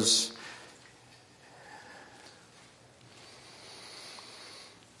 there was,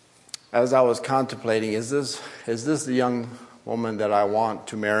 as I was contemplating, is this the young woman that I want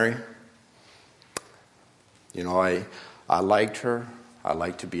to marry? I liked her. I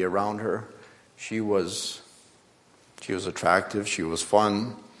liked to be around her. She was attractive. She was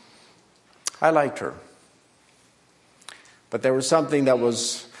fun. I liked her. But there was something that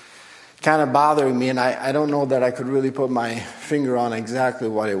was kind of bothering me, and I don't know that I could really put my finger on exactly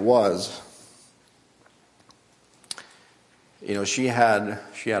what it was. She had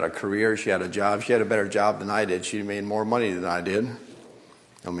a career, she had a job, she had a better job than I did. She made more money than I did.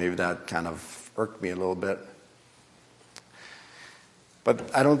 Maybe that kind of irked me a little bit.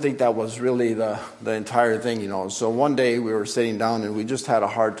 But I don't think that was really the entire thing, So one day we were sitting down and we just had a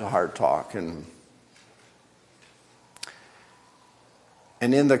heart-to-heart talk. And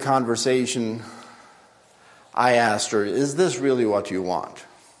in the conversation, I asked her, is this really what you want?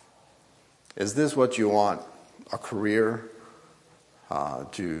 Is this what you want? A career?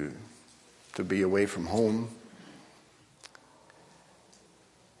 To be away from home?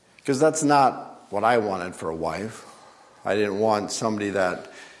 Because that's not what I wanted for a wife. I didn't want somebody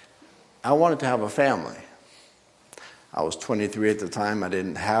I wanted to have a family. I was 23 at the time. I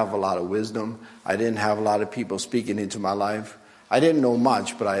didn't have a lot of wisdom. I didn't have a lot of people speaking into my life. I didn't know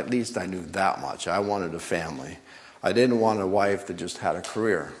much, but at least I knew that much. I wanted a family. I didn't want a wife that just had a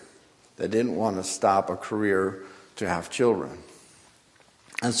career. that didn't want to stop a career to have children.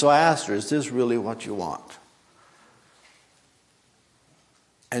 And so I asked her, is this really what you want?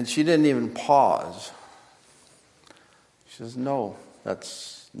 And she didn't even pause. She says, no,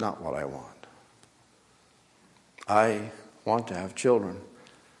 that's not what I want. I want to have children.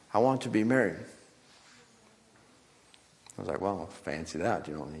 I want to be married. I was like, well, fancy that.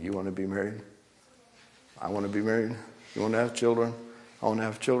 You want to be married? I want to be married. You want to have children? I want to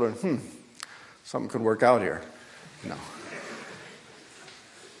have children. Something could work out here. No.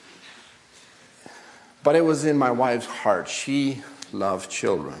 But it was in my wife's heart. She loved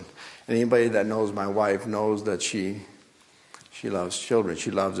children. And anybody that knows my wife knows that she loves children. She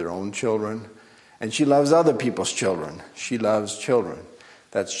loves her own children. And she loves other people's children. She loves children.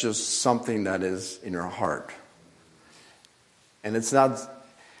 That's just something that is in her heart. And it's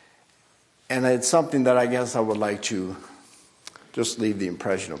something that I guess I would like to just leave the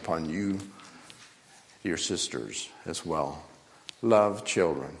impression upon you, your sisters as well. Love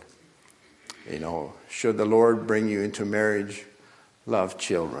children. Should the Lord bring you into marriage, love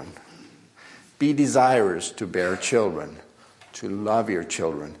children. Be desirous to bear children, to love your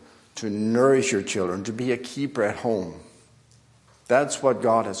children, to nourish your children, to be a keeper at home. That's what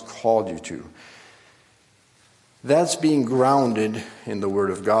God has called you to. That's being grounded in the Word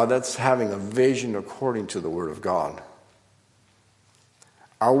of God. That's having a vision according to the Word of God.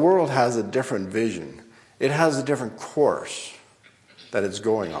 Our world has a different vision. It has a different course that it's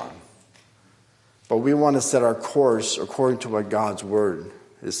going on. But we want to set our course according to what God's Word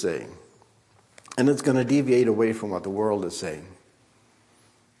is saying. And it's going to deviate away from what the world is saying.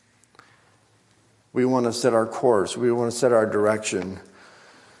 We want to set our course. We want to set our direction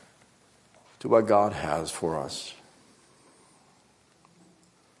to what God has for us.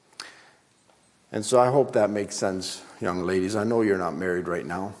 And so I hope that makes sense, young ladies. I know you're not married right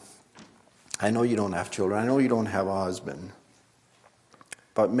now. I know you don't have children. I know you don't have a husband.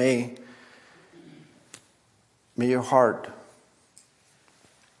 But may your heart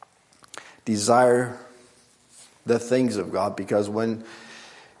desire the things of God, because when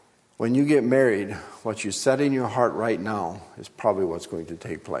you get married, what you set in your heart right now is probably what's going to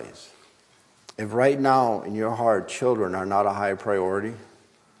take place. If right now in your heart children are not a high priority,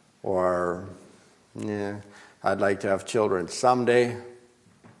 or I'd like to have children someday,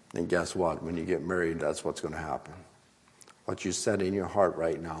 then guess what? When you get married, that's what's going to happen. What you set in your heart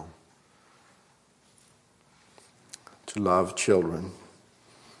right now. To love children.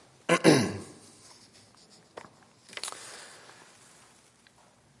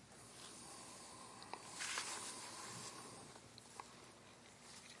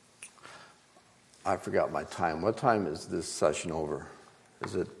 I forgot my time. What time is this session over?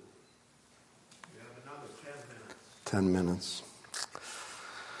 Is it? We have another 10 minutes.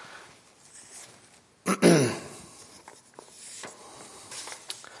 10 minutes.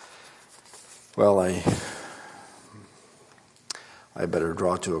 Well, I better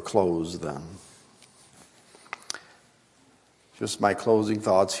draw to a close then. Just my closing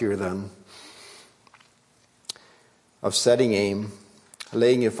thoughts here then. Of setting aim,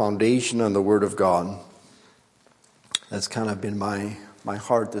 laying a foundation on the Word of God. That's kind of been my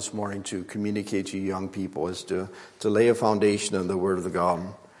heart this morning to communicate to you young people, is to lay a foundation on the Word of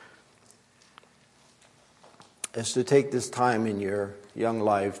God. Is to take this time in your young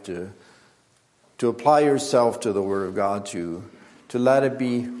life to apply yourself to the Word of God, to let it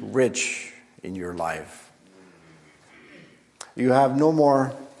be rich in your life. You'll have no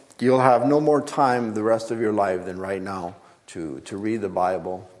more time the rest of your life than right now to read the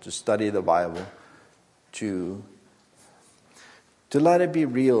Bible, to study the Bible, to let it be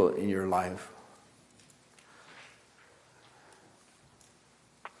real in your life.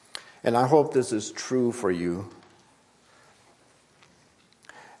 And I hope this is true for you,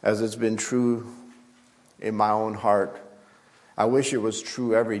 as it's been true in my own heart. I wish it was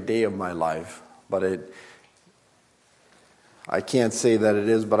true every day of my life, but I can't say that it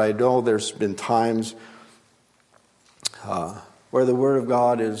is, but I know there's been times where the Word of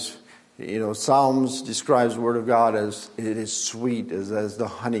God is, Psalms describes the Word of God as it is sweet, as the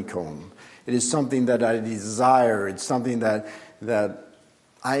honeycomb. It is something that I desire. It's something that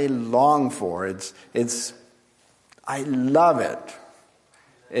I long for. I love it.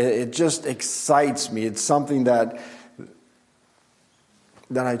 It just excites me. It's something that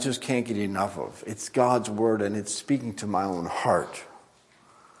I just can't get enough of. It's God's Word, and it's speaking to my own heart.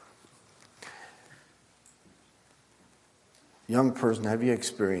 Young person, have you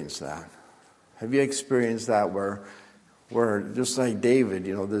experienced that? Have you experienced that where just like David,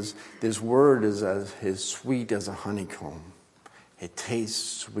 this Word is as sweet as a honeycomb. It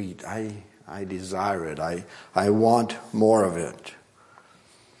tastes sweet. I desire it. I want more of it.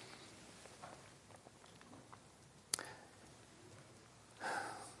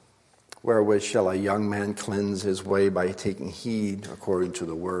 Wherewith shall a young man cleanse his way? By taking heed according to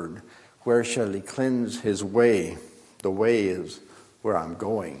the word. Where shall he cleanse his way? The way is where I'm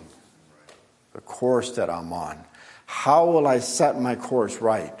going, the course that I'm on. How will I set my course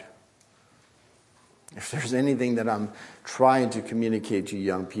right? If there's anything that I'm trying to communicate to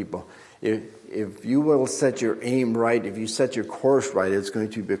young people, if you will set your aim right, if you set your course right, it's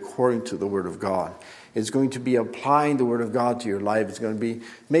going to be according to the Word of God. It's going to be applying the Word of God to your life. It's going to be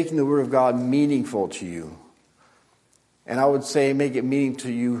making the Word of God meaningful to you. And I would say make it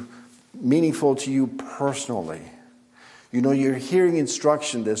meaningful to you personally. You know, you're hearing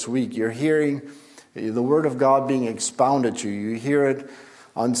instruction this week. You're hearing the Word of God being expounded to you. You hear it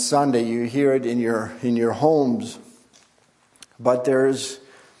on Sunday. You hear it in your homes. But there's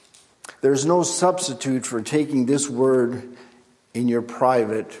no substitute for taking this Word in your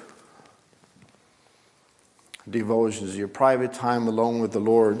private devotions, your private time alone with the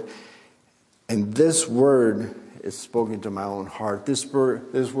Lord. And this Word is spoken to my own heart. This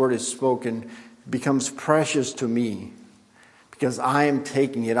word is spoken, becomes precious to me. Because I am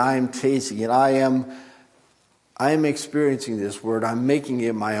taking it, I am tasting it, I am experiencing this word, I'm making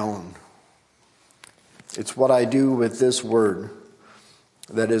it my own. It's what I do with this word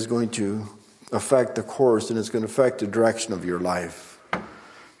that is going to affect the course and it's going to affect the direction of your life.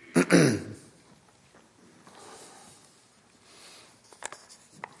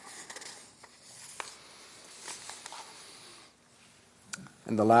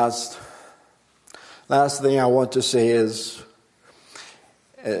 And the last thing I want to say is,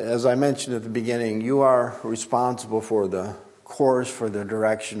 as I mentioned at the beginning, you are responsible for the course, for the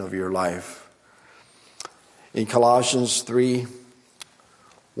direction of your life. In Colossians 3,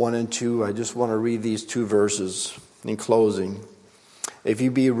 1 and 2, I just want to read these two verses in closing. If you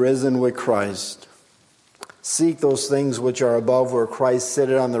be risen with Christ, seek those things which are above where Christ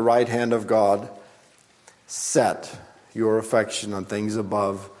sitteth on the right hand of God. Set your affection on things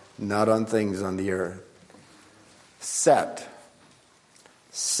above, not on things on the earth. Set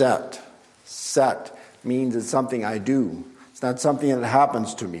means it's something I do. It's not something that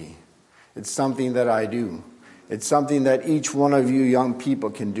happens to me. It's something that I do. It's something that each one of you young people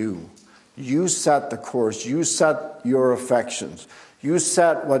can do. You set the course. You set your affections. You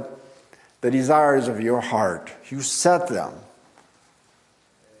set what the desires of your heart. You set them.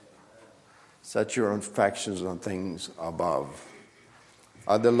 Set your affections on things above.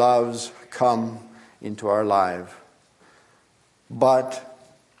 Other loves come into our life. But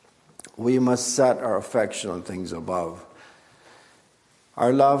we must set our affection on things above.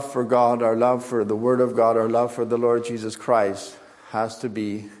 Our love for God, our love for the Word of God, our love for the Lord Jesus Christ has to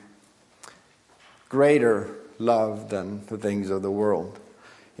be greater love than the things of the world.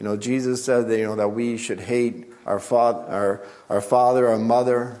 You know, Jesus said that, that we should hate our father, our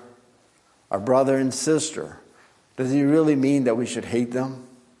mother, our brother and sister. Does he really mean that we should hate them?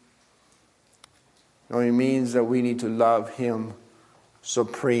 No, he means that we need to love him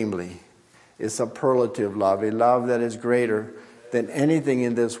supremely. A superlative love, a love that is greater than anything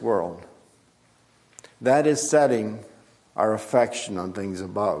in this world. That is setting our affection on things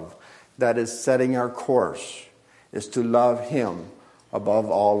above. That is setting our course, is to love him above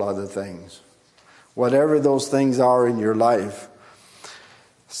all other things. Whatever those things are in your life,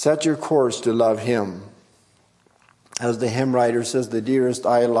 set your course to love him. As the hymn writer says, the dearest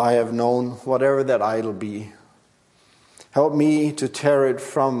idol I have known, whatever that idol be, help me to tear it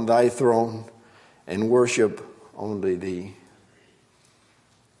from thy throne and worship only thee.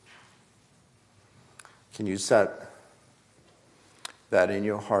 Can you set that in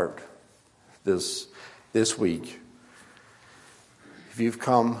your heart this week? If you've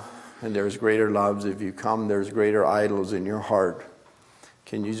come and there's greater loves, if you come there's greater idols in your heart,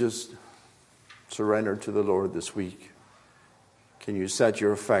 can you just surrender to the Lord this week? Can you set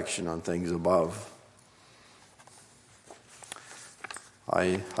your affection on things above?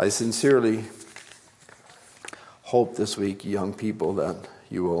 I sincerely hope this week, young people, that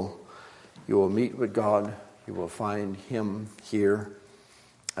you will meet with God. You will find him here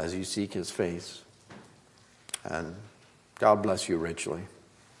as you seek his face. And God bless you richly.